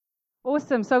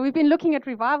Awesome. So we've been looking at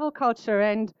revival culture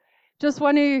and just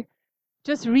want to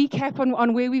just recap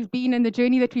on where we've been and the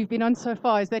journey that we've been on so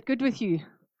far. Is that good with you?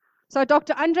 So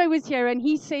Dr. Andre was here and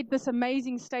he said this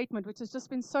amazing statement, which has just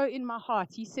been so in my heart.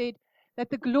 He said that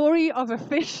the glory of a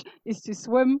fish is to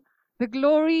swim, the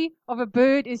glory of a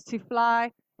bird is to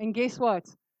fly, and guess what?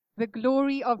 The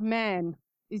glory of man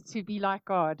is to be like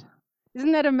God.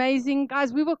 Isn't that amazing?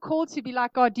 Guys, we were called to be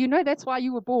like God. Do you know that's why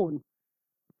you were born?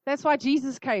 That's why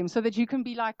Jesus came, so that you can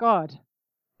be like God.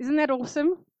 Isn't that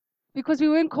awesome? Because we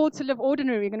weren't called to live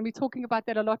ordinary. We're going to be talking about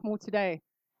that a lot more today.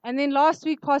 And then last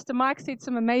week, Pastor Mike said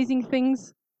some amazing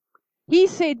things. He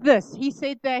said this. He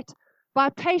said that by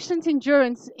patient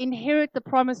endurance, inherit the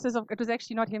promises of. It was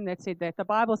actually not him that said that. The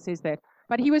Bible says that.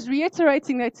 But he was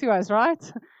reiterating that to us,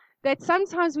 right? That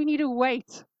sometimes we need to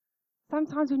wait.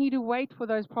 Sometimes we need to wait for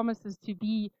those promises to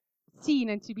be seen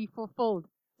and to be fulfilled.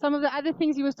 Some of the other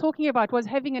things he was talking about was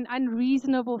having an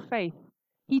unreasonable faith.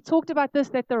 He talked about this,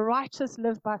 that the righteous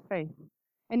live by faith.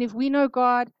 And if we know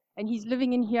God and he's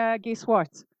living in here, guess what?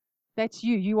 That's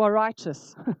you. You are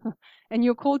righteous. And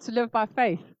you're called to live by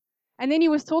faith. And then he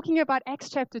was talking about Acts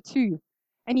chapter 2.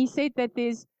 And he said that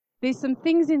there's some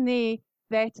things in there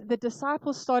that the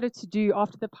disciples started to do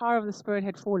after the power of the Spirit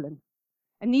had fallen.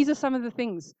 And these are some of the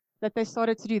things that they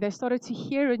started to do. They started to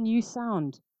hear a new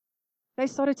sound. They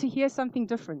started to hear something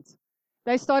different.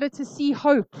 They started to see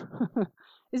hope.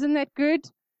 Isn't that good?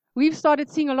 We've started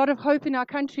seeing a lot of hope in our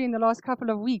country in the last couple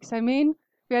of weeks. Amen.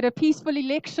 We had a peaceful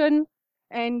election,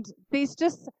 and there's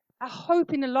just a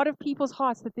hope in a lot of people's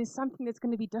hearts that there's something that's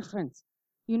going to be different.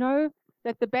 You know,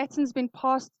 that the baton's been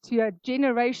passed to a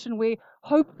generation where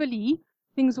hopefully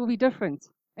things will be different.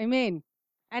 Amen.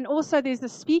 And also there's the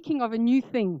speaking of a new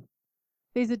thing.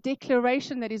 There's a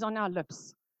declaration that is on our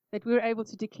lips, that we're able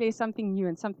to declare something new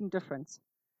and something different.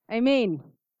 Amen.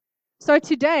 So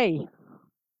today,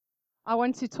 I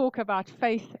want to talk about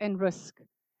faith and risk.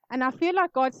 And I feel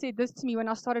like God said this to me when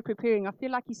I started preparing. I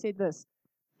feel like he said this.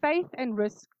 Faith and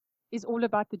risk is all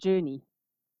about the journey.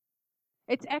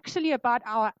 It's actually about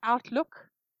our outlook,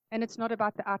 and it's not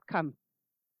about the outcome.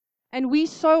 And we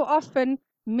so often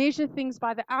measure things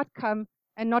by the outcome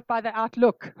and not by the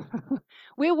outlook.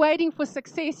 We're waiting for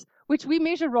success, which we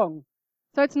measure wrong.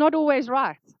 So it's not always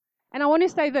right. And I want to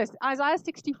say this. Isaiah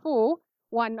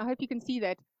 64:1, I hope you can see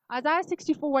that. Isaiah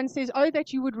 64:1 says, "Oh,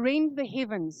 that you would rend the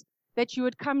heavens, that you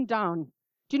would come down."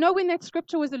 Do you know when that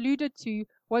scripture was alluded to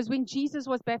was when Jesus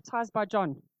was baptized by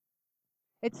John?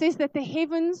 It says that the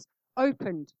heavens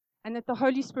opened and that the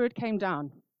Holy Spirit came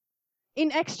down.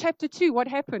 In Acts chapter 2, what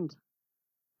happened?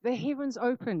 The heavens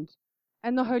opened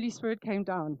and the Holy Spirit came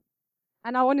down.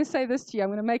 And I want to say this to you. I'm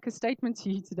going to make a statement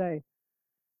to you today.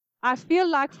 I feel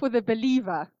like for the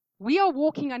believer, we are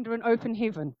walking under an open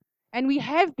heaven. And we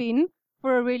have been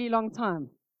for a really long time.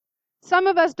 Some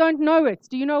of us don't know it.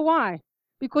 Do you know why?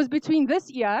 Because between this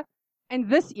year and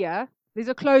this year, there's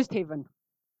a closed heaven.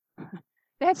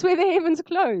 That's where the heavens are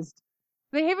closed.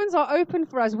 The heavens are open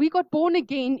for us. We got born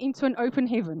again into an open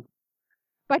heaven.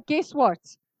 But guess what?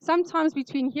 Sometimes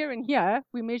between here and here,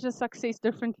 we measure success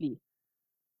differently.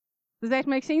 Does that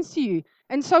make sense to you?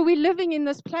 And so we're living in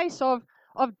this place of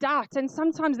doubt, and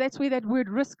sometimes that's where that word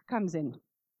risk comes in.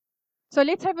 So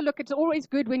let's have a look. It's always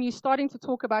good when you're starting to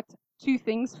talk about two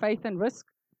things, faith and risk,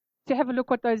 to have a look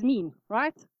what those mean,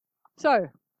 right? So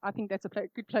I think that's a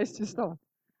good place to start.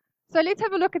 So let's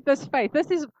have a look at this faith.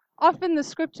 This is often the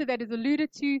scripture that is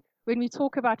alluded to when we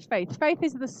talk about faith. Faith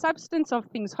is the substance of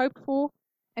things hoped for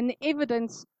and the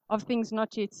evidence of things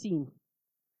not yet seen.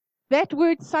 That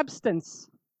word substance,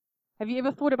 have you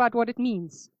ever thought about what it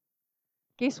means?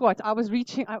 Guess what?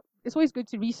 It's always good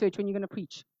to research when you're going to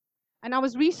preach. And I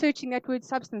was researching that word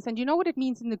substance, and you know what it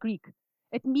means in the Greek?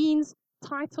 It means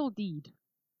title deed.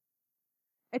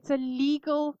 It's a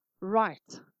legal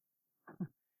right.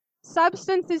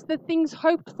 Substance is the things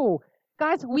hoped for.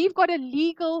 Guys, we've got a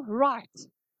legal right.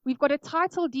 We've got a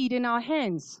title deed in our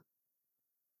hands.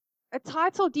 A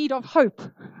title deed of hope.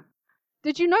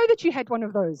 Did you know that you had one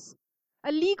of those?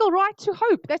 A legal right to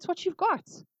hope. That's what you've got.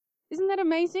 Isn't that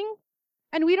amazing?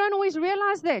 And we don't always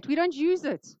realize that. We don't use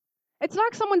it. It's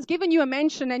like someone's given you a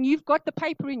mansion and you've got the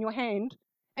paper in your hand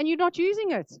and you're not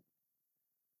using it.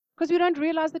 Because we don't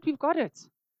realize that we've got it.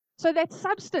 So that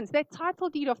substance, that title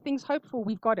deed of things hoped for,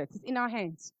 we've got it. It's in our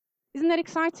hands. Isn't that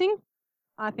exciting?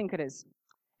 I think it is.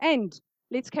 And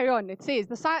let's carry on. It says,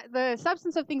 the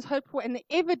substance of things hoped for and the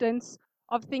evidence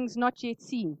of things not yet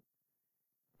seen.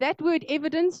 That word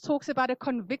evidence talks about a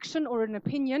conviction or an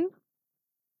opinion.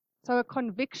 So a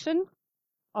conviction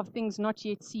of things not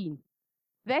yet seen.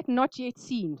 That not yet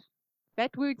seen,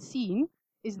 that word seen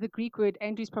is the Greek word.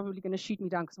 Andrew's probably going to shoot me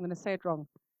down because I'm going to say it wrong.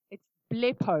 It's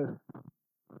blepo.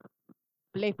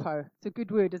 Blepo. It's a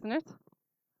good word, isn't it?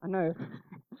 I know.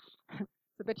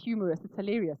 It's a bit humorous. It's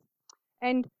hilarious.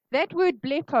 And that word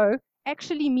blepo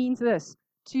actually means this: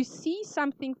 to see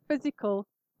something physical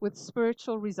with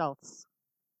spiritual results.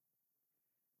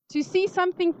 To see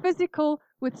something physical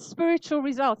with spiritual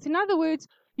results. In other words,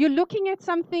 you're looking at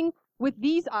something with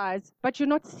these eyes, but you're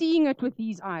not seeing it with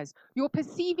these eyes. You're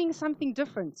perceiving something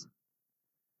different.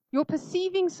 You're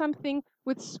perceiving something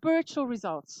with spiritual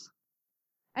results.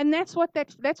 And that's what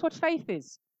faith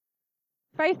is.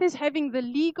 Faith is having the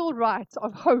legal right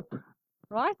of hope,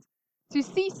 right? To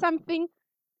see something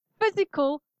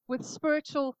physical with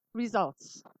spiritual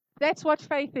results. That's what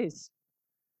faith is.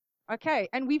 Okay,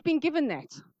 and we've been given that.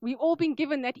 We've all been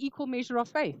given that equal measure of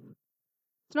faith.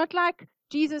 It's not like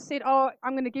Jesus said, oh,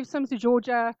 I'm going to give some to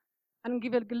Georgia, I'm going to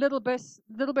give it a little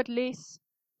bit less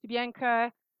to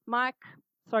Bianca, Mike,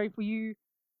 sorry for you.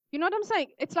 You know what I'm saying?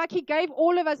 It's like he gave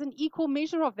all of us an equal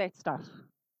measure of that stuff.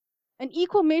 An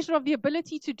equal measure of the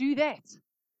ability to do that.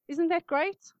 Isn't that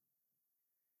great?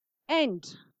 And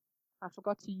I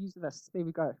forgot to use this. There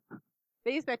we go.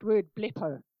 There's that word,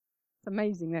 blepo. It's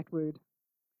amazing, that word.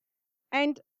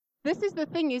 And this is the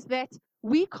thing, is that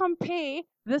we compare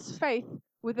this faith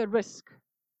with a risk.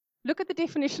 Look at the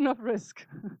definition of risk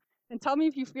and tell me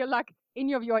if you feel like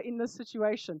any of you are in this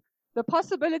situation. The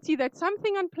possibility that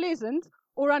something unpleasant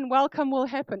or unwelcome will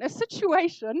happen. A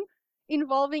situation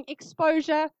involving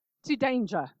exposure to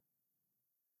danger.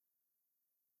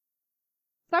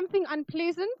 Something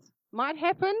unpleasant might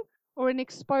happen, or an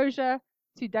exposure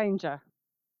to danger.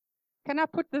 Can I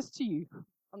put this to you?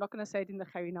 I'm not going to say it in the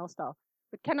Harry Nell style,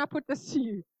 but can I put this to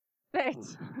you? That,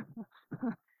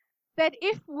 that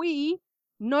if we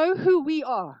know who we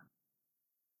are,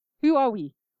 who are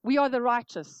we? We are the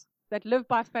righteous that live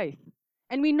by faith.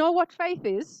 And we know what faith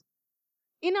is.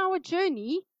 In our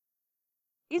journey,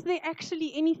 is there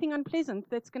actually anything unpleasant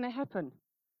that's going to happen?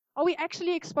 Are we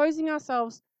actually exposing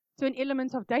ourselves to an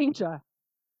element of danger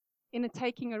in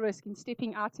taking a risk, in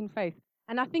stepping out in faith?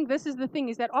 And I think this is the thing,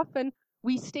 is that often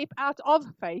we step out of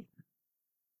faith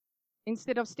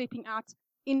instead of stepping out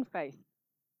in faith.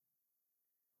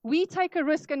 We take a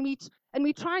risk and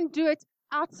we try and do it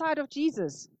outside of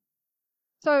Jesus.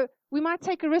 So we might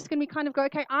take a risk and we kind of go,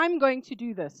 okay, I'm going to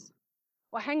do this.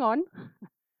 Well, hang on.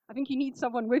 I think you need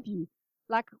someone with you.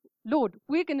 Like, Lord,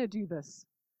 we're going to do this.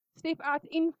 Step out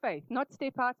in faith, not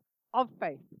step out of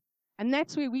faith. And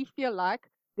that's where we feel like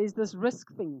there's this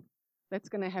risk thing that's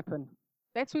going to happen.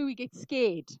 That's where we get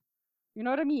scared. You know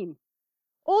what I mean?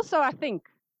 Also, I think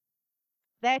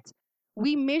that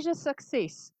we measure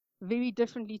success very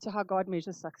differently to how God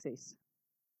measures success.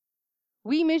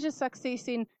 We measure success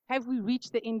in, have we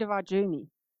reached the end of our journey?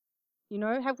 You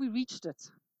know, have we reached it?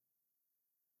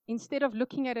 Instead of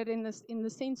looking at it in the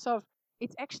sense of,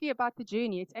 it's actually about the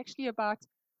journey. It's actually about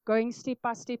going step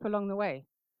by step along the way.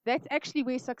 That's actually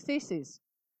where success is.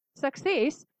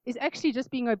 Success is actually just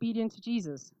being obedient to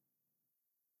Jesus.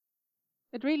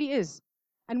 It really is.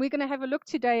 And we're going to have a look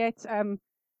today at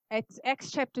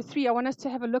Acts chapter 3. I want us to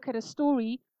have a look at a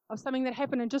story of something that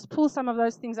happened and just pull some of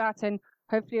those things out, and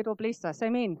hopefully it'll bless us.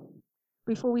 Amen.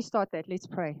 Before we start that, let's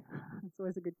pray. It's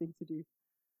always a good thing to do.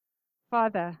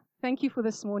 Father, thank you for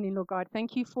this morning, Lord God.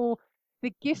 Thank you for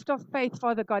the gift of faith,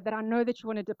 Father God, that I know that you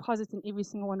want to deposit in every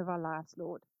single one of our lives,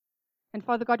 Lord. And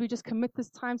Father God, we just commit this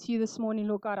time to you this morning,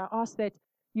 Lord God. I ask that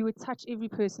you would touch every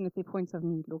person at their point of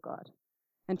need, Lord God.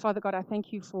 And Father God, I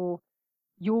thank you for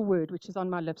your word, which is on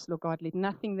my lips, Lord God. Let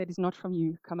nothing that is not from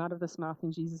you come out of this mouth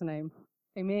in Jesus' name.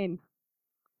 Amen.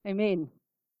 Amen.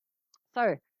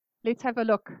 So, let's have a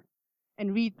look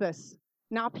and read this.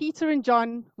 Now, Peter and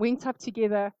John went up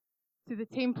together to the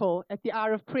temple at the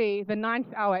hour of prayer, the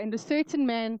 9th hour, and a certain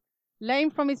man, lame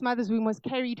from his mother's womb, was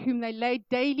carried, whom they laid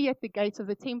daily at the gate of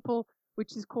the temple,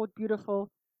 which is called Beautiful,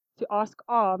 to ask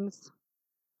alms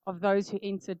of those who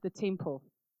entered the temple.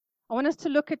 I want us to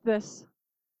look at this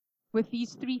with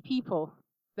these three people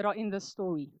that are in this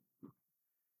story.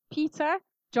 Peter,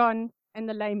 John, and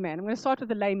the lame man. I'm going to start with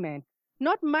the lame man.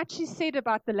 Not much is said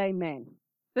about the lame man.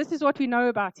 This is what we know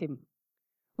about him.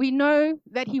 We know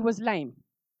that he was lame.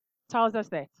 Tells us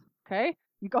that. Okay?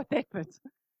 You got that bit.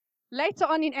 Later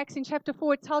on in Acts in chapter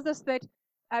 4, it tells us that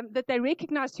that they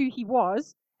recognized who he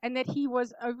was and that he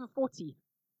was over 40.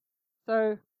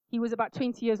 So he was about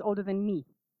 20 years older than me.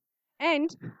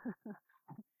 And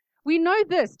we know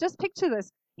this. Just picture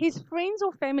this. His friends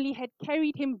or family had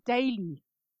carried him daily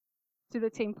to the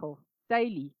temple.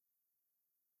 Daily.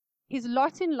 His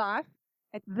lot in life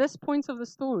at this point of the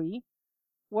story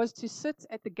was to sit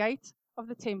at the gate of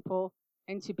the temple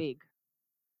and to beg.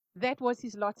 That was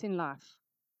his lot in life.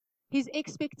 His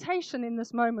expectation in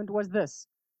this moment was this: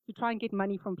 to try and get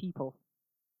money from people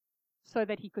so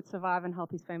that he could survive and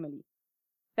help his family.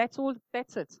 That's all,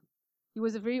 that's it. He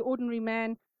was a very ordinary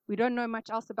man. We don't know much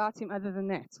else about him other than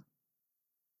that.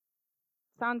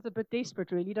 Sounds a bit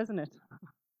desperate, really, doesn't it?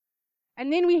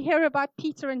 And then we hear about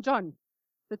Peter and John,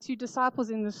 the two disciples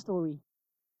in the story.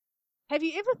 Have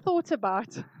you ever thought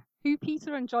about who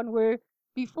Peter and John were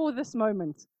before this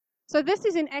moment? So this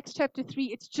is in Acts chapter 3.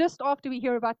 It's just after we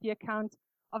hear about the account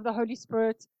of the Holy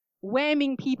Spirit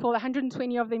whamming people,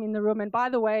 120 of them in the room. And by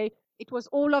the way, it was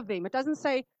all of them. It doesn't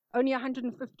say only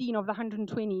 115 of the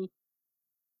 120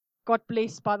 got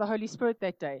blessed by the Holy Spirit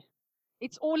that day.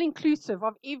 It's all inclusive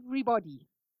of everybody.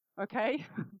 Okay?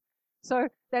 So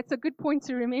that's a good point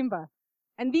to remember.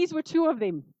 And these were two of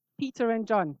them, Peter and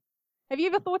John. Have you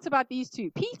ever thought about these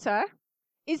two? Peter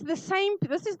is this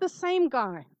is the same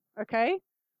guy, okay,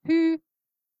 who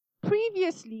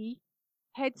previously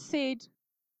had said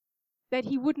that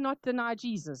he would not deny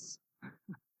Jesus.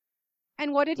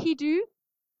 And what did he do?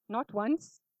 Not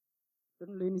once,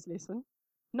 didn't learn his lesson.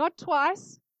 Not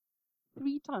twice,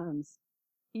 3 times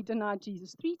he denied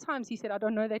Jesus. 3 times he said, I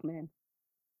don't know that man.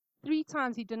 3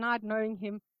 times he denied knowing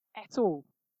him at all.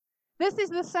 This is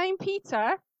the same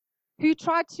Peter who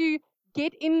tried to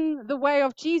get in the way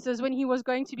of Jesus when he was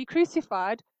going to be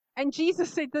crucified. And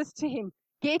Jesus said this to him: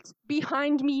 get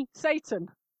behind me, Satan.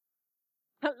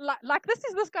 Like this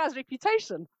is this guy's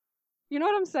reputation. You know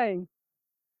what I'm saying?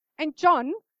 And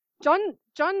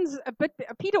John's a bit,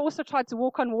 Peter also tried to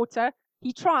walk on water.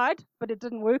 He tried, but it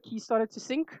didn't work. He started to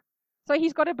sink. So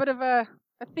he's got a bit of a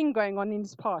thing going on in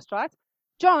his past, right?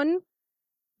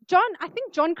 I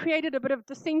think John created a bit of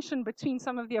dissension between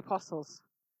some of the apostles.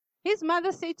 His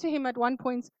mother said to him at one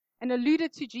point and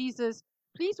alluded to Jesus,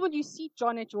 please will you seat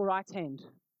John at your right hand?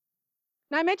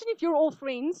 Now imagine if you're all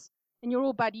friends and you're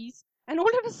all buddies, and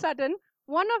all of a sudden,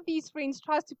 one of these friends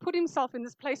tries to put himself in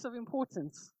this place of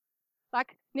importance.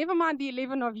 Like, never mind the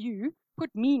 11 of you, put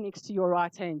me next to your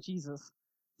right hand, Jesus.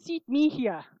 Seat me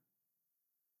here.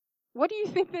 What do you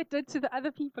think that did to the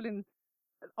other people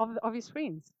of his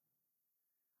friends?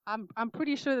 I'm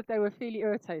pretty sure that they were fairly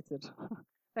irritated.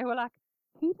 They were like,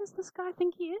 who does this guy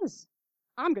think he is?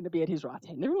 I'm going to be at his right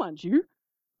hand. Never mind you.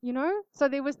 You know? So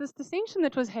there was this dissension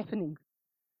that was happening.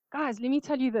 Guys, let me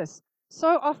tell you this.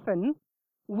 So often,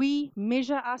 we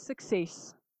measure our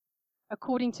success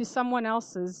according to someone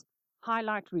else's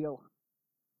highlight reel.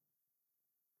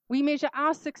 We measure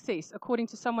our success according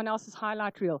to someone else's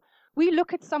highlight reel. We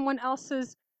look at someone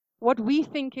else's, what we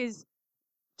think is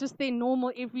just their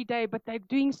normal everyday, but they're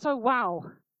doing so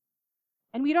well.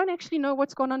 And we don't actually know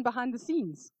what's going on behind the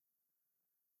scenes.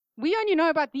 We only know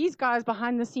about these guys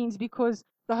behind the scenes because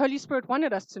the Holy Spirit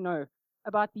wanted us to know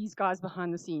about these guys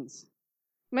behind the scenes.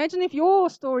 Imagine if your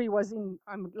story was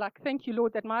I'm like, thank you,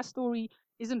 Lord, that my story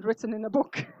isn't written in a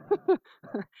book.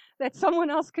 That someone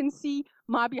else can see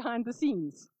my behind the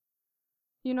scenes.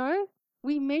 You know,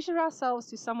 we measure ourselves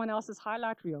to someone else's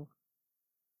highlight reel.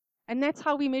 And that's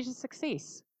how we measure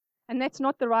success. And that's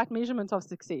not the right measurement of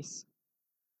success.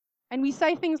 And we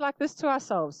say things like this to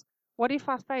ourselves: what if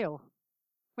I fail?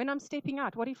 When I'm stepping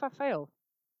out, what if I fail?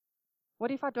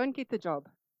 What if I don't get the job?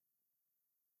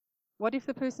 What if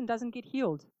the person doesn't get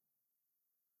healed?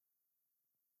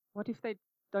 What if they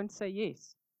don't say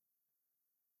yes?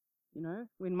 You know,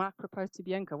 when Mark proposed to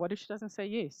Bianca, what if she doesn't say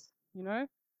yes? You know,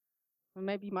 or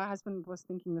maybe my husband was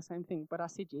thinking the same thing, but I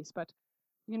said yes. But,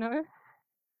 you know,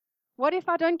 what if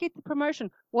I don't get the promotion?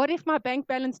 What if my bank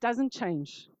balance doesn't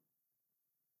change?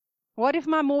 What if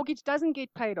my mortgage doesn't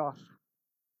get paid off?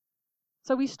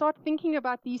 So we start thinking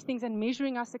about these things and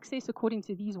measuring our success according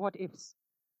to these what ifs.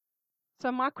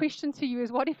 So my question to you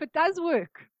is, what if it does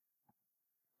work?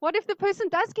 What if the person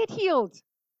does get healed?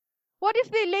 What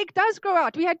if their leg does grow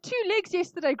out? We had 2 legs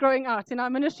yesterday growing out in our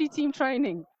ministry team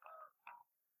training.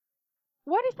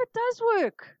 What if it does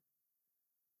work?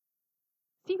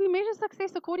 See, we measure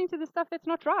success according to the stuff that's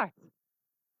not right,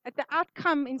 at the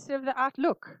outcome instead of the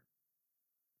outlook.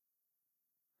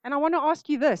 And I want to ask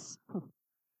you this.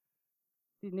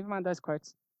 Never mind those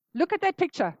quotes. Look at that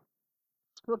picture.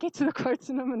 We'll get to the quotes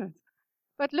in a minute.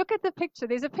 But look at the picture.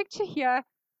 There's a picture here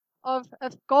of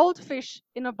a goldfish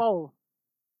in a bowl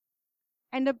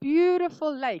and a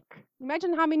beautiful lake.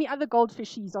 Imagine how many other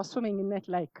goldfishies are swimming in that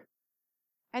lake.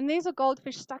 And there's a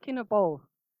goldfish stuck in a bowl.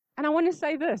 And I want to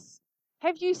say this.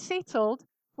 Have you settled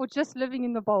for just living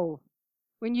in the bowl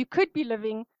when you could be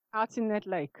living out in that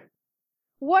lake?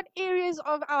 What areas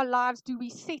of our lives do we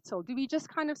settle? Do we just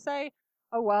kind of say,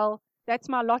 oh, well, that's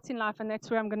my lot in life and that's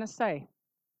where I'm going to stay?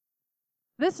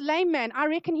 This lame man, I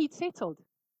reckon he'd settled.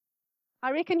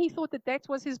 I reckon he thought that that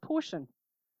was his portion.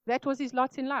 That was his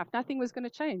lot in life. Nothing was going to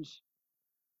change.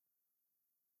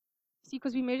 See,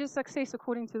 because we measure success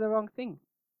according to the wrong thing.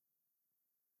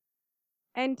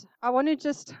 And I want to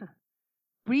just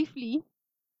briefly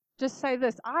just say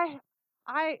this.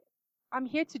 I'm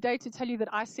here today to tell you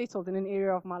that I settled in an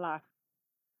area of my life.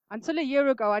 Until a year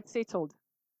ago, I'd settled.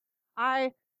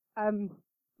 I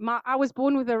was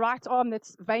born with a right arm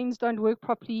that's veins don't work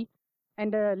properly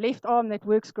and a left arm that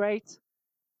works great.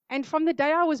 And from the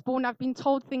day I was born, I've been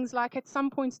told things like, at some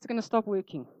point, it's going to stop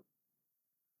working.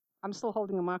 I'm still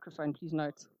holding a microphone, please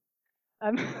note.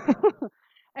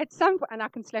 At some point, and I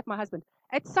can slap my husband.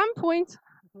 At some point,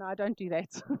 no, I don't do that.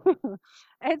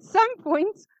 At some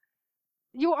point,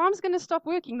 your arm's going to stop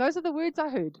working. Those are the words I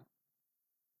heard.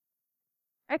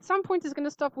 At some point, it's going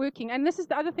to stop working. And this is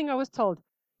the other thing I was told.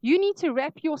 You need to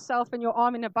wrap yourself and your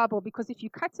arm in a bubble, because if you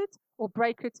cut it or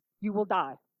break it, you will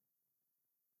die.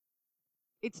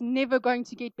 It's never going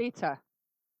to get better.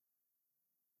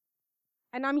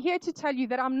 And I'm here to tell you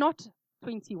that I'm not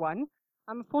 21.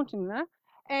 I'm 14 now.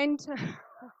 And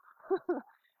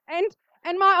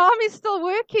my arm is still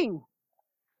working.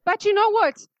 But you know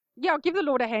what? Yeah, give the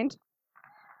Lord a hand.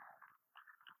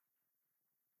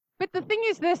 But the thing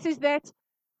is this, is that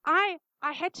I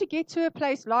had to get to a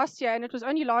place last year, and it was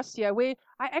only last year, where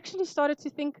I actually started to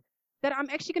think that I'm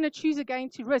actually going to choose again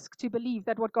to risk, to believe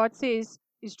that what God says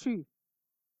is true.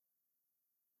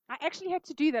 I actually had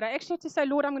to do that. I actually had to say,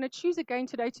 Lord, I'm going to choose again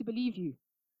today to believe you.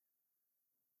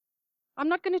 I'm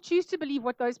not going to choose to believe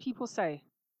what those people say.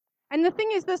 And the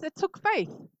thing is this, it took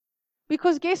faith.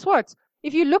 Because guess what?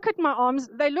 If you look at my arms,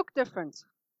 they look different.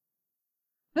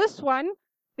 This one,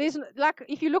 there's like,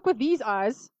 if you look with these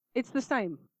eyes, it's the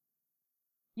same.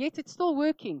 Yet it's still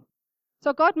working.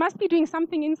 So God must be doing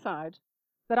something inside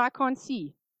that I can't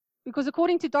see. Because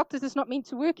according to doctors, it's not meant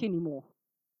to work anymore.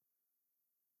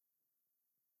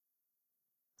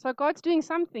 So God's doing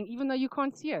something, even though you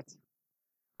can't see it.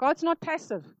 God's not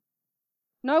passive.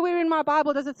 Nowhere in my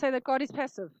Bible does it say that God is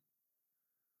passive.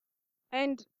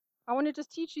 And I want to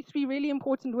just teach you 3 really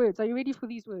important words. Are you ready for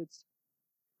these words?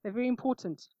 They're very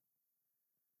important.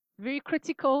 Very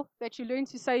critical that you learn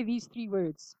to say these 3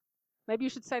 words. Maybe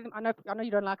you should say them. I know you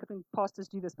don't like it when pastors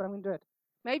do this, but I'm going to do it.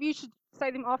 Maybe you should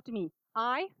say them after me.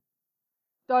 I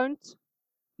don't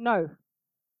know.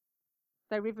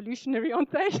 They're revolutionary,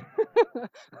 aren't they?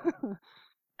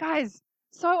 Guys,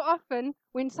 so often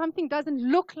when something doesn't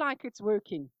look like it's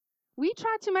working, we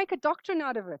try to make a doctrine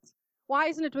out of it. Why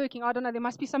isn't it working? I don't know. There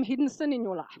must be some hidden sin in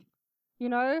your life, you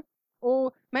know?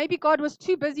 Or maybe God was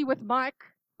too busy with Mike,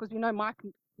 because we know Mike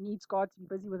needs God to be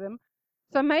busy with him.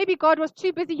 So maybe God was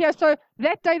too busy here. So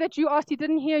that day that you asked, he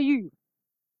didn't hear you.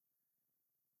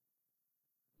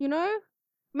 You know?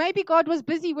 Maybe God was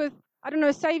busy with, I don't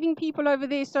know, saving people over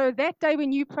there. So that day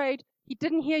when you prayed, he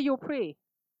didn't hear your prayer.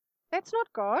 That's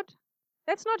not God.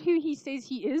 That's not who he says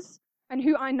he is and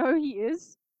who I know he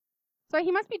is. So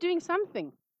he must be doing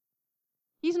something.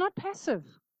 He's not passive.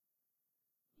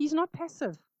 He's not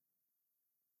passive.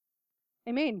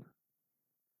 Amen.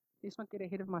 Let's not get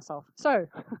ahead of myself. So,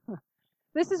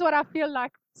 this is what I feel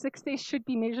like success should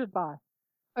be measured by.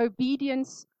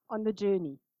 Obedience on the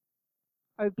journey.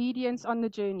 Obedience on the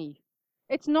journey.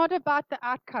 It's not about the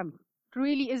outcome. It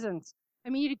really isn't.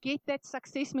 And we need to get that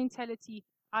success mentality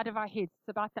out of our heads. It's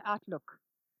about the outlook.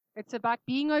 It's about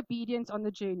being obedient on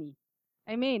the journey.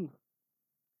 Amen.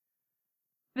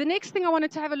 The next thing I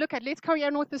wanted to have a look at, let's carry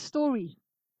on with the story.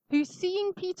 Who,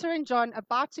 seeing Peter and John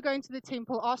about to go into the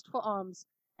temple, asked for alms,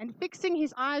 and fixing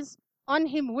his eyes on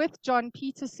him with John,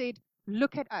 Peter said,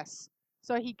 "Look at us."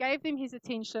 So he gave them his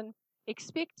attention,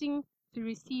 expecting to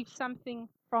receive something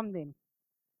from them.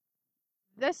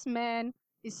 This man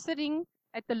is sitting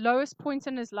at the lowest point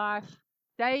in his life,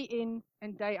 day in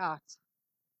and day out.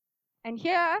 And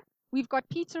here we've got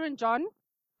Peter and John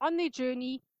on their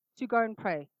journey to go and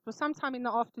pray. It was sometime in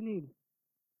the afternoon.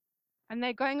 And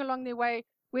they're going along their way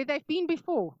where they've been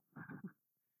before.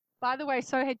 By the way,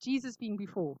 so had Jesus been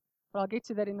before. But I'll get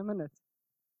to that in a minute.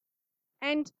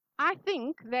 And I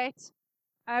think that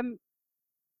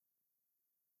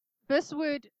this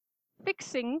word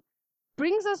fixing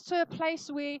brings us to a place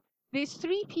where there's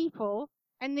 3 people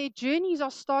and their journeys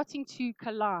are starting to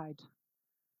collide.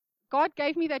 God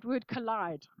gave me that word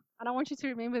collide. And I want you to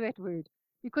remember that word.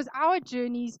 Because our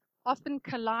journeys often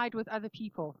collide with other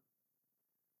people.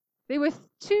 There were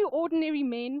 2 ordinary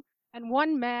men and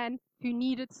 1 man who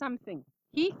needed something.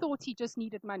 He thought he just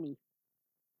needed money.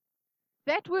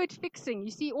 That word fixing,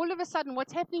 you see, all of a sudden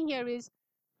what's happening here is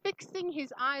fixing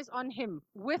his eyes on him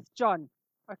with John.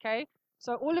 Okay?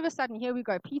 So all of a sudden, here we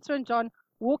go. Peter and John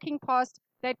walking past.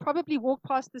 They'd probably walked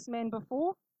past this man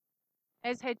before,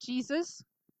 as had Jesus.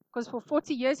 because for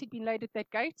 40 years he'd been laid at that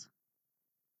gate.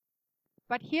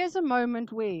 But here's a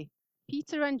moment where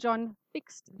Peter and John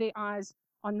fixed their eyes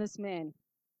on this man.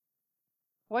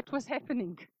 What was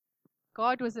happening?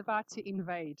 God was about to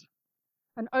invade.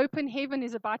 An open heaven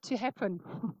is about to happen.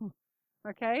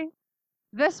 Okay?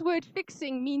 This word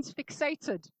fixing means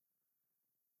fixated.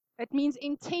 It means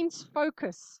intense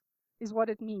focus is what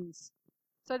it means.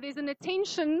 So there's an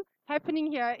attention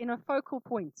happening here in a focal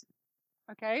point.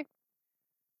 Okay?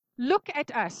 Look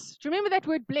at us. Do you remember that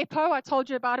word blepo I told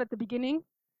you about at the beginning?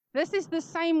 This is the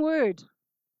same word.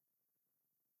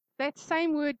 That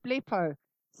same word blepo.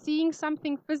 Seeing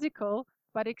something physical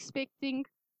but expecting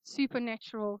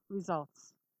supernatural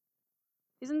results.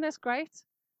 Isn't this great?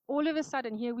 All of a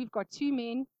sudden here we've got two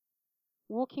men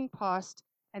walking past,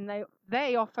 and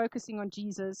they are focusing on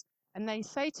Jesus, and they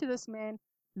say to this man,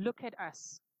 look at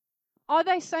us. Are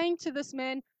they saying to this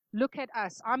man, look at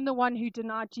us, I'm the one who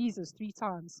denied Jesus 3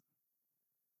 times?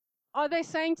 Are they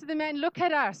saying to the man, look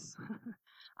at us,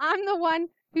 I'm the one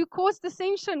who caused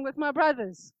dissension with my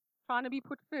brothers, trying to be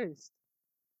put first?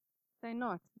 They're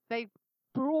not. They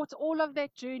brought all of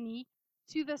that journey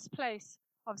to this place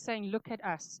of saying, look at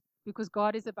us, because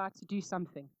God is about to do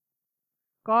something.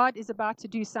 God is about to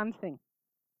do something.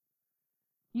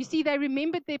 You see, they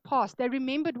remembered their past. They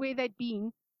remembered where they'd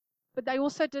been. But they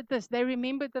also did this. They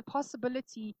remembered the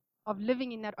possibility of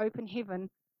living in that open heaven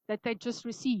that they'd just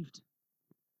received.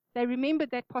 They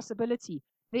remembered that possibility.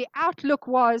 Their outlook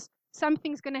was,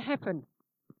 something's going to happen.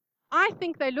 I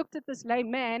think they looked at this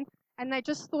lame man and they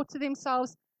just thought to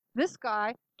themselves, this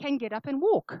guy can get up and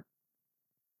walk.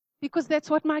 Because that's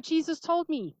what my Jesus told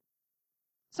me.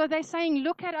 So they're saying,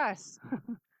 look at us.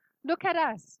 Look at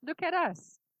us. Look at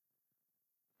us.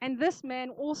 And this man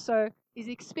also is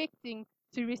expecting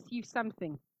to receive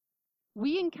something.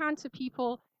 We encounter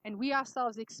people and we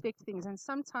ourselves expect things. And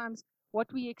sometimes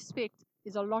what we expect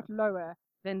is a lot lower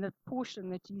than the portion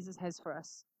that Jesus has for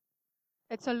us.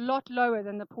 It's a lot lower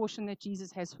than the portion that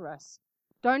Jesus has for us.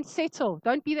 Don't settle.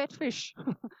 Don't be that fish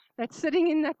that's sitting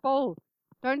in that bowl.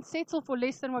 Don't settle for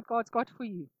less than what God's got for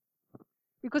you.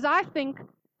 Because I think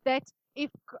that if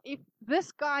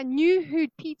this guy knew who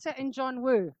Peter and John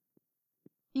were,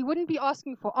 he wouldn't be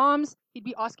asking for arms, he'd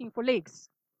be asking for legs.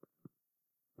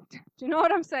 Do you know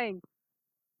what I'm saying?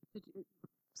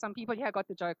 Some people here got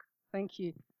the joke. Thank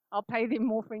you. I'll pay them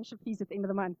more friendship fees at the end of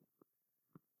the month.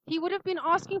 He would have been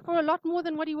asking for a lot more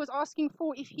than what he was asking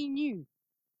for if he knew.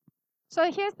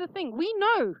 So here's the thing. We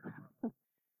know.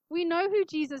 We know who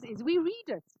Jesus is. We read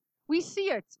it. We see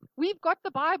it. We've got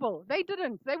the Bible. They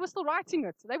didn't. They were still writing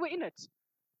it. They were in it.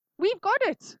 We've got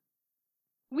it.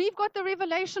 We've got the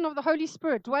revelation of the Holy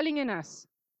Spirit dwelling in us.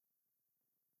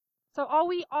 So are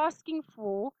we asking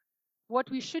for what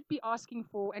we should be asking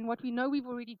for and what we know we've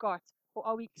already got, or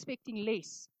are we expecting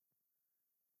less?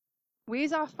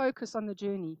 Where's our focus on the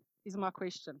journey is my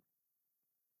question.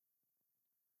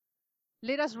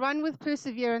 Let us run with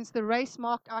perseverance the race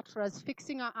marked out for us,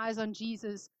 fixing our eyes on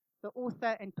Jesus, the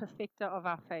author and perfecter of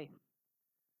our faith.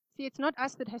 See, it's not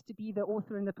us that has to be the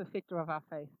author and the perfecter of our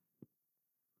faith.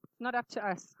 It's not up to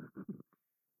us.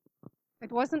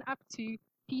 It wasn't up to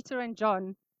Peter and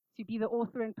John to be the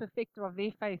author and perfecter of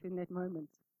their faith in that moment.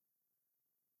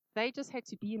 They just had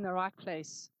to be in the right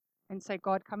place and say,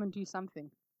 God, come and do something.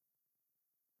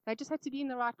 They just had to be in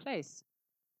the right place,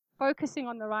 focusing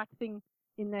on the right thing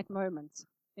in that moment,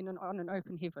 on an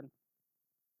open heaven.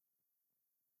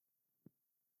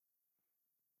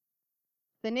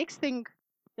 The next thing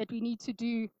that we need to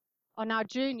do on our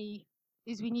journey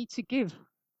is we need to give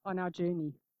on our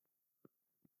journey.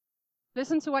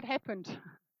 Listen to what happened.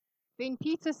 Then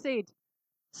Peter said,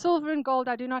 silver and gold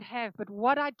I do not have, but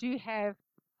what I do have,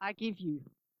 I give you.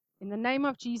 In the name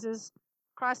of Jesus,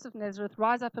 Christ of Nazareth,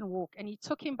 rise up and walk. And he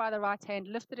took him by the right hand,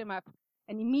 lifted him up,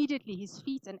 and immediately his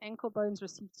feet and ankle bones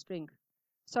received strength.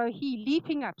 So he,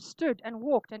 leaping up, stood and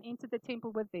walked and entered the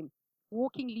temple with them,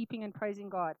 walking, leaping, and praising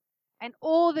God. And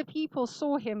all the people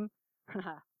saw him.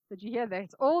 Did you hear that?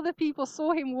 All the people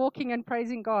saw him walking and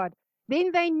praising God.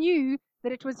 Then they knew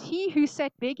that it was he who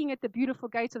sat begging at the beautiful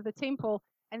gate of the temple,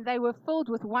 and they were filled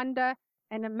with wonder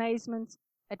and amazement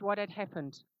at what had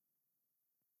happened.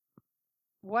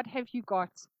 What have you got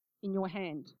in your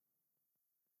hand?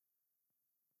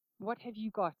 What have you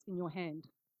got in your hand?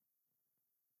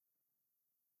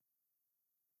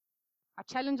 I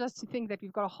challenge us to think that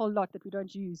we've got a whole lot that we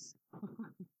don't use.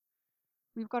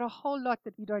 We've got a whole lot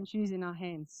that we don't use in our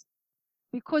hands.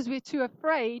 Because we're too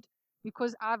afraid,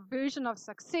 because our version of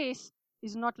success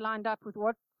is not lined up with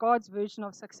what God's version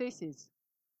of success is.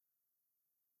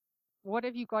 What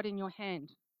have you got in your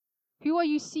hand? Who are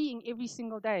you seeing every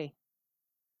single day?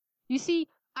 You see,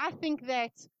 I think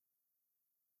that,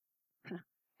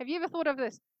 have you ever thought of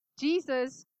this?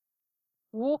 Jesus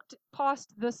walked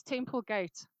past this temple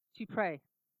gate to pray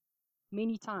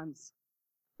many times.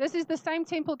 This is the same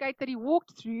temple gate that he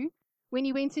walked through when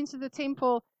he went into the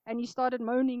temple and he started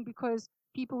moaning because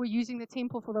people were using the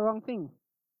temple for the wrong thing.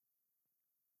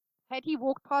 Had he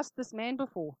walked past this man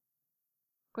before?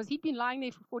 Because he'd been lying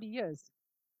there for 40 years.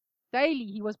 Daily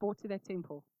he was brought to that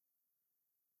temple.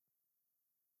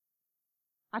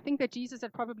 I think that Jesus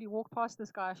had probably walked past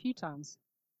this guy a few times.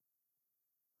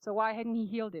 So why hadn't he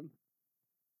healed him?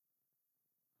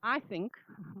 I think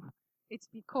it's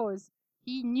because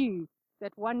he knew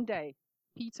that one day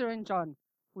Peter and John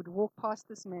would walk past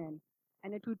this man,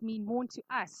 and it would mean more to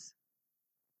us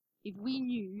if we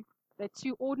knew that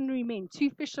two ordinary men, two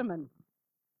fishermen,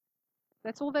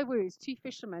 that's all they were, is two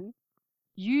fishermen,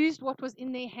 used what was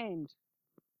in their hand.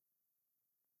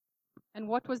 And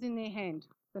what was in their hand?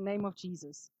 The name of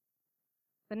Jesus.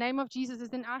 The name of Jesus is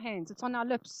in our hands. It's on our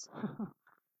lips.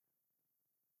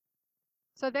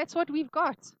 So that's what we've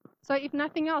got. So if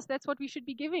nothing else, that's what we should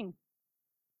be giving.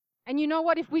 And you know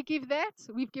what? If we give that,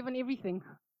 we've given everything.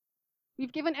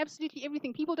 We've given absolutely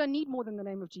everything. People don't need more than the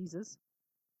name of Jesus.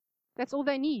 That's all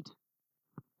they need.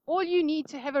 All you need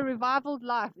to have a revivaled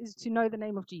life is to know the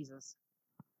name of Jesus.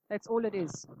 That's all it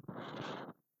is.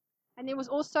 And there was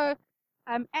also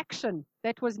action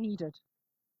that was needed.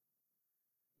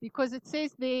 Because it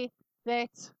says there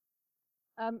that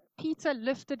Peter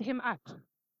lifted him up.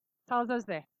 Tells us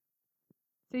that.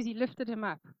 It says he lifted him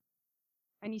up.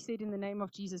 And he said, in the name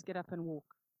of Jesus, get up and walk.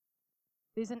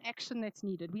 There's an action that's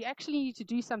needed. We actually need to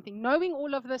do something. Knowing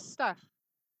all of this stuff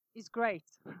is great.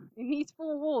 In these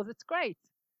 4 walls, it's great.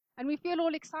 And we feel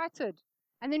all excited.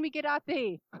 And then we get out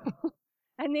there.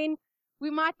 And then we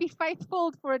might be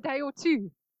faithful for a day or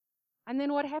two. And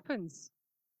then what happens?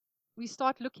 We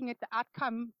start looking at the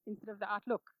outcome instead of the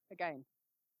outlook again.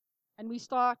 And we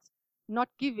start not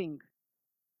giving.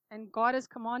 And God has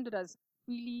commanded us,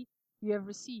 freely you have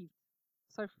received,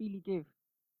 so freely give.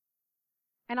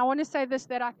 And I want to say this,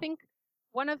 that I think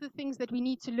one of the things that we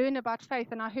need to learn about faith,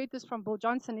 and I heard this from Bill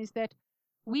Johnson, is that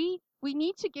we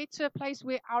need to get to a place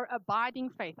where our abiding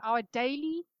faith, our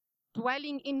daily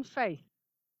dwelling in faith,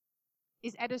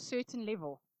 is at a certain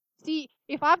level. See,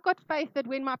 if I've got faith that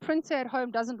when my printer at home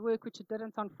doesn't work, which it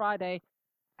didn't on Friday,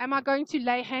 am I going to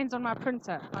lay hands on my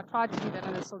printer? I tried to do that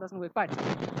and it still doesn't work. But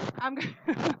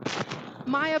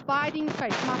my abiding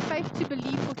faith, my faith to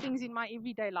believe for things in my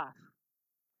everyday life.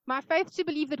 My faith to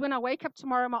believe that when I wake up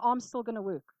tomorrow, my arm's still going to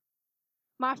work.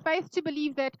 My faith to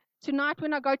believe that tonight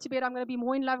when I go to bed, I'm going to be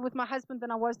more in love with my husband than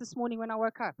I was this morning when I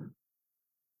woke up.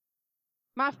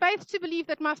 My faith to believe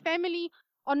that my family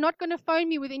are not going to phone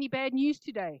me with any bad news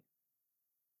today.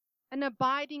 An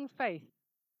abiding faith.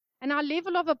 And our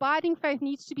level of abiding faith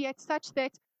needs to be at such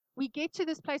that we get to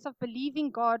this place of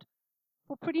believing God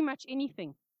for pretty much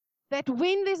anything. That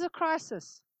when there's a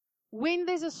crisis, when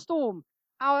there's a storm,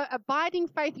 our abiding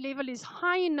faith level is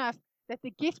high enough that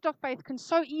the gift of faith can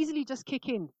so easily just kick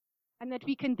in, and that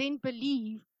we can then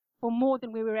believe for more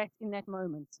than where we're at in that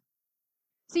moment.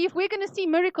 See, if we're going to see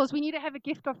miracles, we need to have a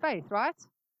gift of faith, right?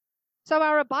 So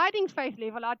our abiding faith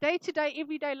level, our day-to-day,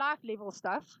 everyday life level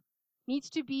stuff,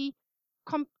 needs to be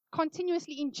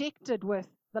continuously injected with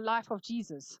the life of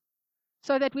Jesus.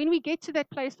 So that when we get to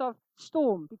that place of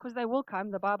storm, because they will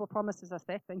come, the Bible promises us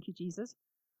that, thank you, Jesus,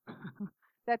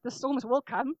 that the storms will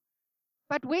come.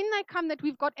 But when they come, that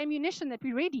we've got ammunition, that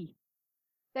we're ready,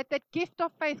 that gift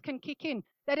of faith can kick in,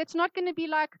 that it's not going to be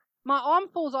like my arm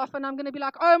falls off and I'm going to be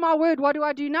like, oh my word, what do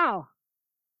I do now?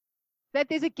 That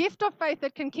there's a gift of faith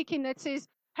that can kick in that says,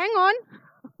 hang on,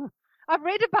 I've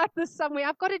read about this somewhere,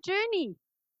 I've got a journey.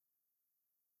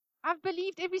 I've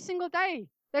believed every single day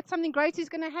that something great is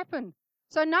going to happen.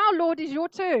 So now, Lord, is your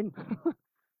turn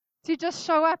to just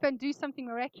show up and do something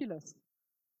miraculous.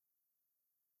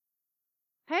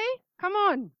 Hey, come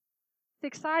on. It's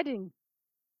exciting.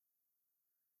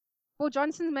 Bill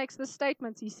Johnson makes this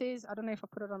statement. He says, I don't know if I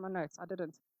put it on my notes. I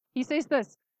didn't. He says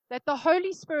this, that the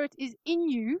Holy Spirit is in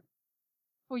you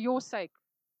for your sake,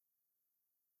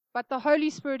 but the Holy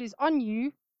Spirit is on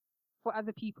you for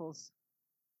other people's.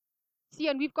 See,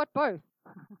 and we've got both.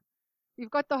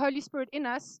 We've got the Holy Spirit in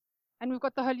us, and we've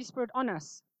got the Holy Spirit on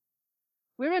us.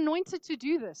 We're anointed to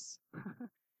do this.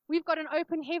 We've got an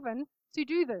open heaven to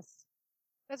do this.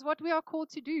 That's what we are called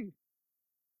to do.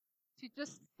 To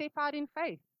just step out in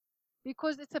faith.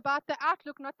 Because it's about the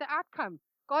outlook, not the outcome.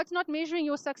 God's not measuring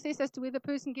your success as to whether the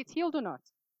person gets healed or not.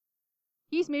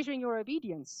 He's measuring your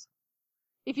obedience.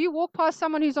 If you walk past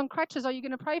someone who's on crutches, are you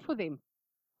going to pray for them?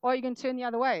 Or are you going to turn the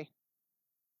other way?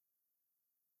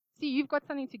 See, you've got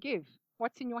something to give.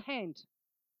 what's in your hand.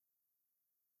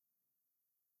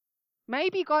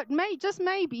 Maybe just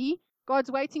maybe, God's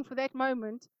waiting for that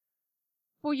moment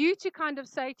for you to kind of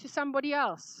say to somebody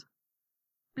else,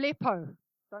 blepo,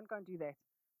 don't go and do that.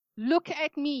 Look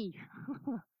at me.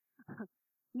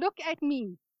 Look at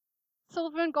me.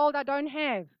 Silver and gold I don't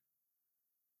have.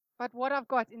 But what I've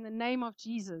got, in the name of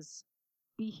Jesus,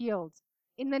 be healed.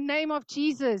 In the name of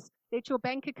Jesus, let your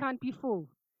bank account be full.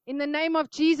 In the name of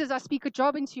Jesus, I speak a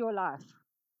job into your life.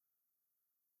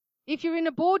 If you're in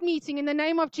a board meeting, in the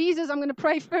name of Jesus, I'm going to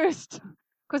pray first,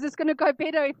 because it's going to go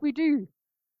better if we do.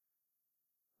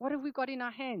 What have we got in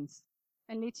our hands?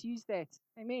 And let's use that.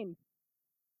 Amen.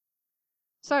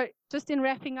 So, just in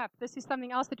wrapping up, this is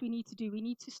something else that we need to do. We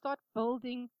need to start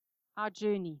building our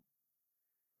journey.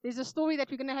 There's a story that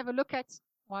we're going to have a look at.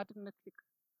 Why didn't it click?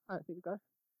 Oh, there we go.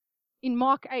 In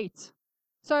Mark 8.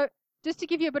 So, just to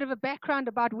give you a bit of a background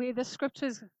about where the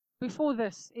scriptures before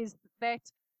this is that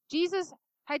Jesus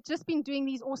had just been doing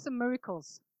these awesome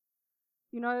miracles.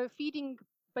 You know, feeding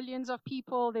billions of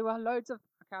people. There were loads of,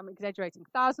 okay, I'm exaggerating,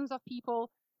 thousands of people.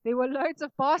 There were loads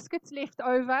of baskets left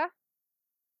over.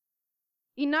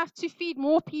 Enough to feed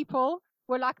more people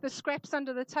were like the scraps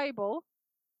under the table.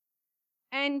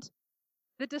 And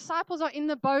the disciples are in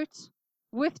the boat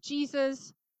with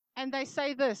Jesus, and they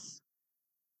say this.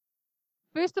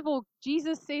 First of all,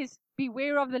 Jesus says,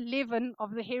 beware of the leaven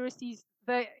of the heresies,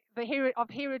 of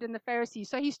Herod and the Pharisees.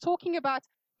 So he's talking about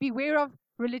beware of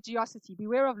religiosity,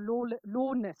 beware of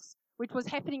lawness, which was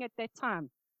happening at that time,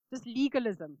 this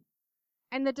legalism.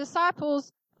 And the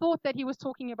disciples thought that he was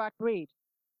talking about bread.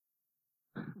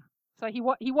 So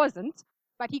he wasn't,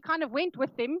 but he kind of went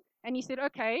with them, and he said,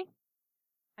 okay.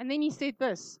 And then he said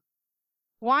this,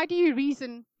 why do you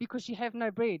reason because you have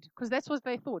no bread? Because that's what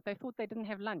they thought. They thought they didn't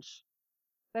have lunch.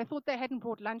 They thought they hadn't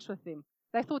brought lunch with them.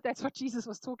 They thought that's what Jesus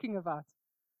was talking about.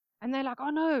 And they're like, oh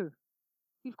no,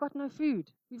 we've got no food.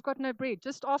 We've got no bread.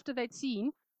 Just after they'd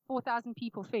seen 4,000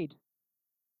 people fed.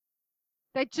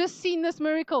 They'd just seen this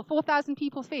miracle, 4,000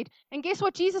 people fed. And guess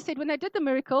what Jesus said when they did the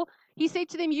miracle? He said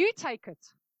to them, you take it.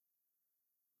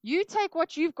 You take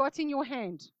what you've got in your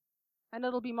hand, and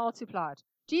it'll be multiplied.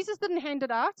 Jesus didn't hand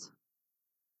it out.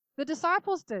 The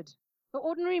disciples did. The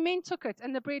ordinary men took it,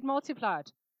 and the bread multiplied.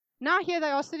 Now here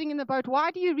they are sitting in the boat. Why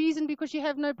do you reason because you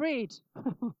have no bread?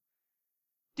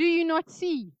 Do you not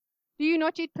see? Do you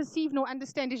not yet perceive nor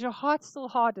understand? Is your heart still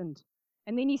hardened?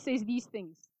 And then he says these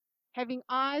things. Having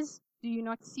eyes, do you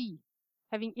not see?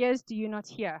 Having ears, do you not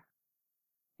hear?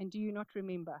 And do you not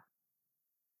remember?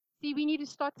 See, we need to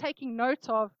start taking note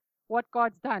of what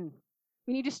God's done.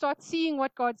 We need to start seeing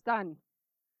what God's done.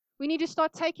 We need to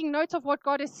start taking note of what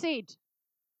God has said.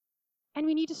 And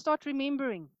we need to start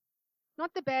remembering.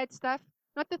 Not the bad stuff,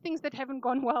 not the things that haven't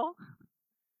gone well,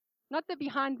 not the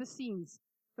behind the scenes,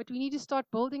 but we need to start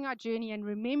building our journey and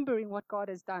remembering what God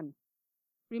has done.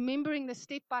 Remembering the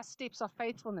step-by-steps of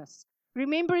faithfulness.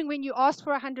 Remembering when you asked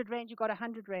for 100 rand, you got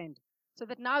 100 rand. So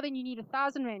that now then you need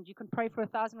 1,000 rand, you can pray for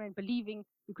 1,000 rand, believing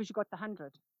because you got the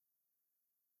 100.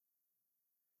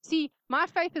 See, my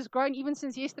faith has grown even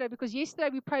since yesterday, because yesterday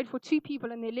we prayed for 2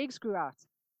 people and their legs grew out.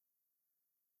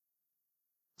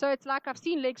 So it's like I've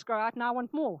seen legs grow out, now I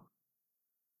want more.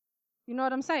 You know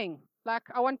what I'm saying? Like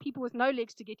I want people with no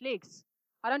legs to get legs.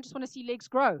 I don't just want to see legs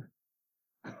grow.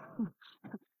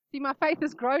 See, my faith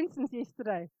has grown since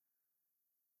yesterday.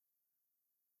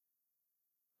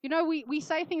 You know, we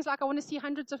say things like, I want to see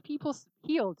hundreds of people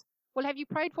healed. Well, have you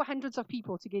prayed for hundreds of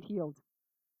people to get healed?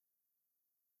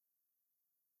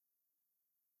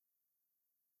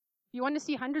 If you want to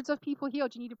see hundreds of people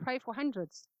healed, you need to pray for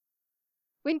hundreds.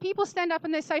 When people stand up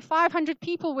and they say 500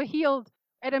 people were healed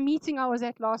at a meeting I was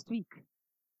at last week,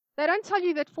 they don't tell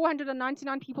you that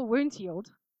 499 people weren't healed,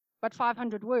 but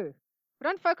 500 were. We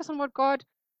don't focus on what God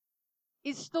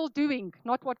is still doing,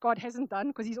 not what God hasn't done,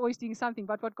 because he's always doing something,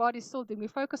 but what God is still doing. We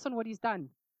focus on what he's done.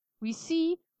 We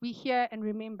see, we hear, and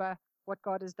remember what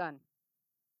God has done.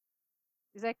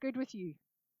 Is that good with you?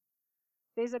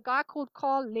 There's a guy called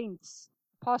Carl Lentz,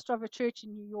 pastor of a church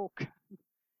in New York,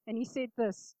 and he said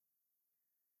this: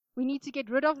 we need to get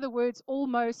rid of the words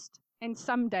almost and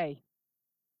someday.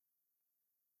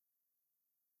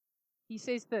 He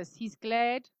says this: he's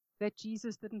glad that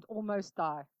Jesus didn't almost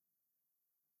die,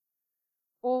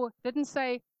 or didn't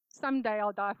say, someday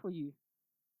I'll die for you.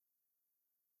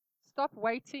 Stop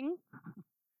waiting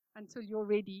until you're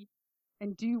ready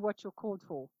and do what you're called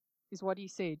for, is what he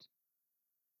said.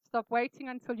 Stop waiting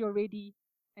until you're ready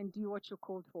and do what you're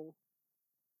called for.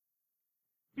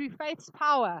 Through faith's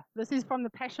power, this is from the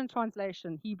Passion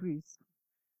Translation, Hebrews.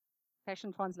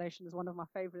 Passion Translation is one of my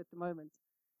favorite at the moment.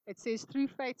 It says, through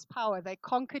faith's power, they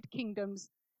conquered kingdoms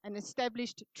and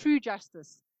established true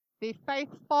justice. Their faith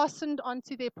fastened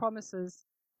onto their promises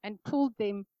and pulled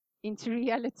them into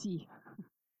reality.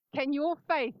 Can your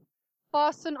faith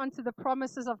fasten onto the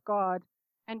promises of God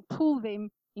and pull them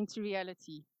into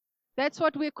reality? That's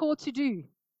what we're called to do.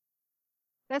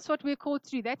 That's what we're called to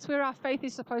do. That's where our faith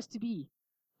is supposed to be.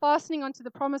 Fastening onto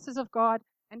the promises of God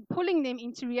and pulling them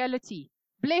into reality.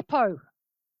 Blepo.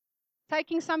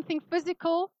 Taking something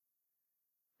physical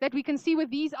that we can see with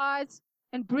these eyes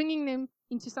and bringing them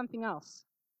into something else.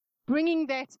 Bringing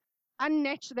that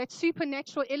unnatural, that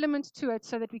supernatural element to it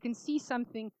so that we can see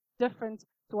something different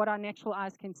to what our natural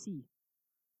eyes can see.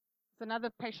 It's another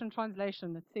Passion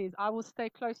translation that says, I will stay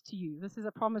close to you. This is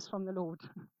a promise from the Lord.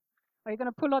 Are you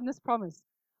going to pull on this promise?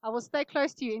 I will stay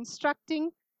close to you, instructing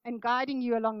and guiding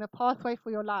you along the pathway for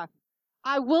your life.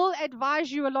 I will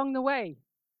advise you along the way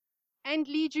and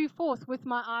lead you forth with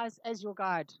my eyes as your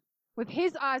guide. With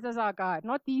his eyes as our guide,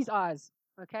 not these eyes.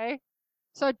 Okay?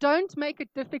 So don't make it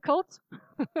difficult.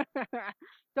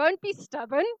 Don't be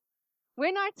stubborn.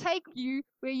 When I take you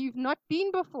where you've not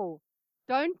been before,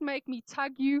 don't make me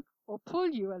tug you or pull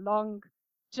you along.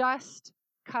 Just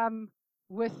come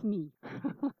with me.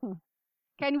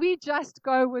 Can we just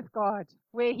go with God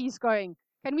where he's going?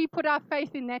 Can we put our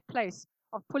faith in that place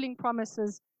of pulling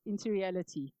promises into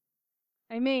reality?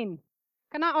 Amen.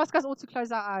 Can I ask us all to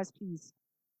close our eyes, please?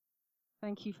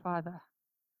 Thank you, Father.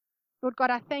 Lord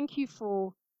God, I thank you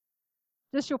for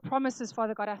just your promises,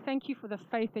 Father God. I thank you for the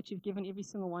faith that you've given every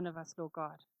single one of us, Lord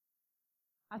God.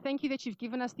 I thank you that you've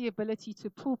given us the ability to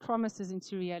pull promises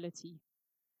into reality.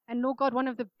 And Lord God, one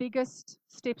of the biggest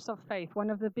steps of faith,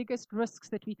 one of the biggest risks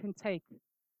that we can take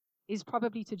is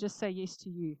probably to just say yes to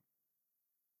you.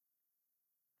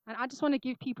 And I just want to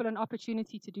give people an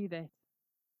opportunity to do that.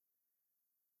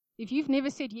 If you've never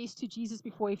said yes to Jesus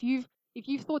before, if you've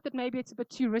thought that maybe it's a bit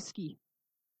too risky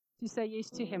to say yes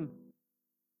to him,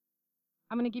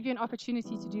 I'm going to give you an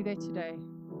opportunity to do that today.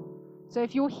 So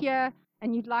if you're here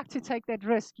and you'd like to take that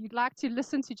risk, you'd like to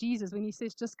listen to Jesus when he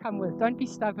says, just come with. Don't be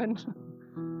stubborn.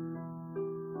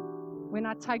 When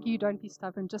I tug you, don't be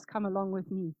stubborn. Just come along with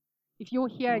me. If you're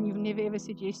here and you've never ever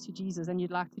said yes to Jesus and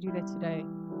you'd like to do that today,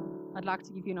 I'd like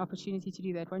to give you an opportunity to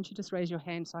do that. Why don't you just raise your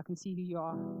hand so I can see who you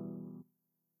are?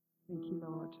 Thank you,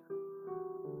 Lord.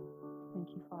 Thank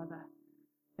you, Father.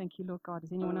 Thank you, Lord God.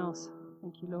 Is anyone else?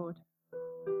 Thank you, Lord.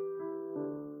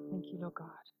 Thank you, Lord God.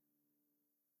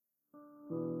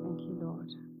 Thank you,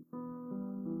 Lord.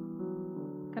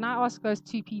 Can I ask those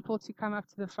two people to come up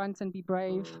to the front and be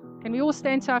brave? Can we all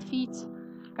stand to our feet?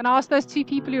 Can I ask those two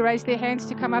people who raised their hands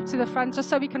to come up to the front just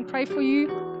so we can pray for you?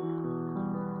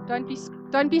 Don't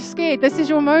be scared. This is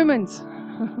your moment.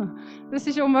 This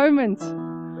is your moment.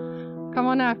 Come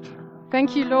on up.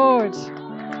 Thank you, Lord.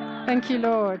 Thank you,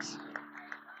 Lord. Is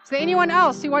there anyone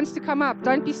else who wants to come up?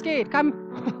 Don't be scared. Come.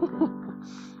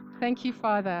 Thank you,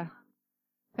 Father.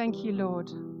 Thank you, Lord.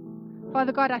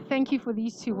 Father God, I thank you for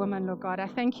these two women, Lord God. I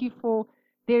thank you for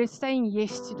their saying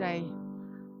yes today.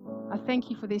 I thank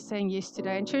you for their saying yes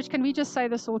today. And church, can we just say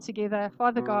this all together?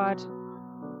 Father God,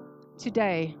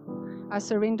 today I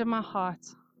surrender my heart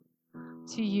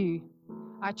to you.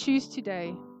 I choose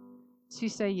today to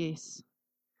say yes.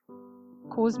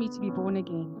 Cause me to be born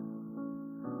again.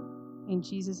 In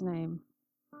Jesus' name,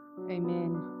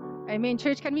 amen. Amen.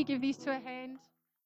 Church, can we give these two a hand?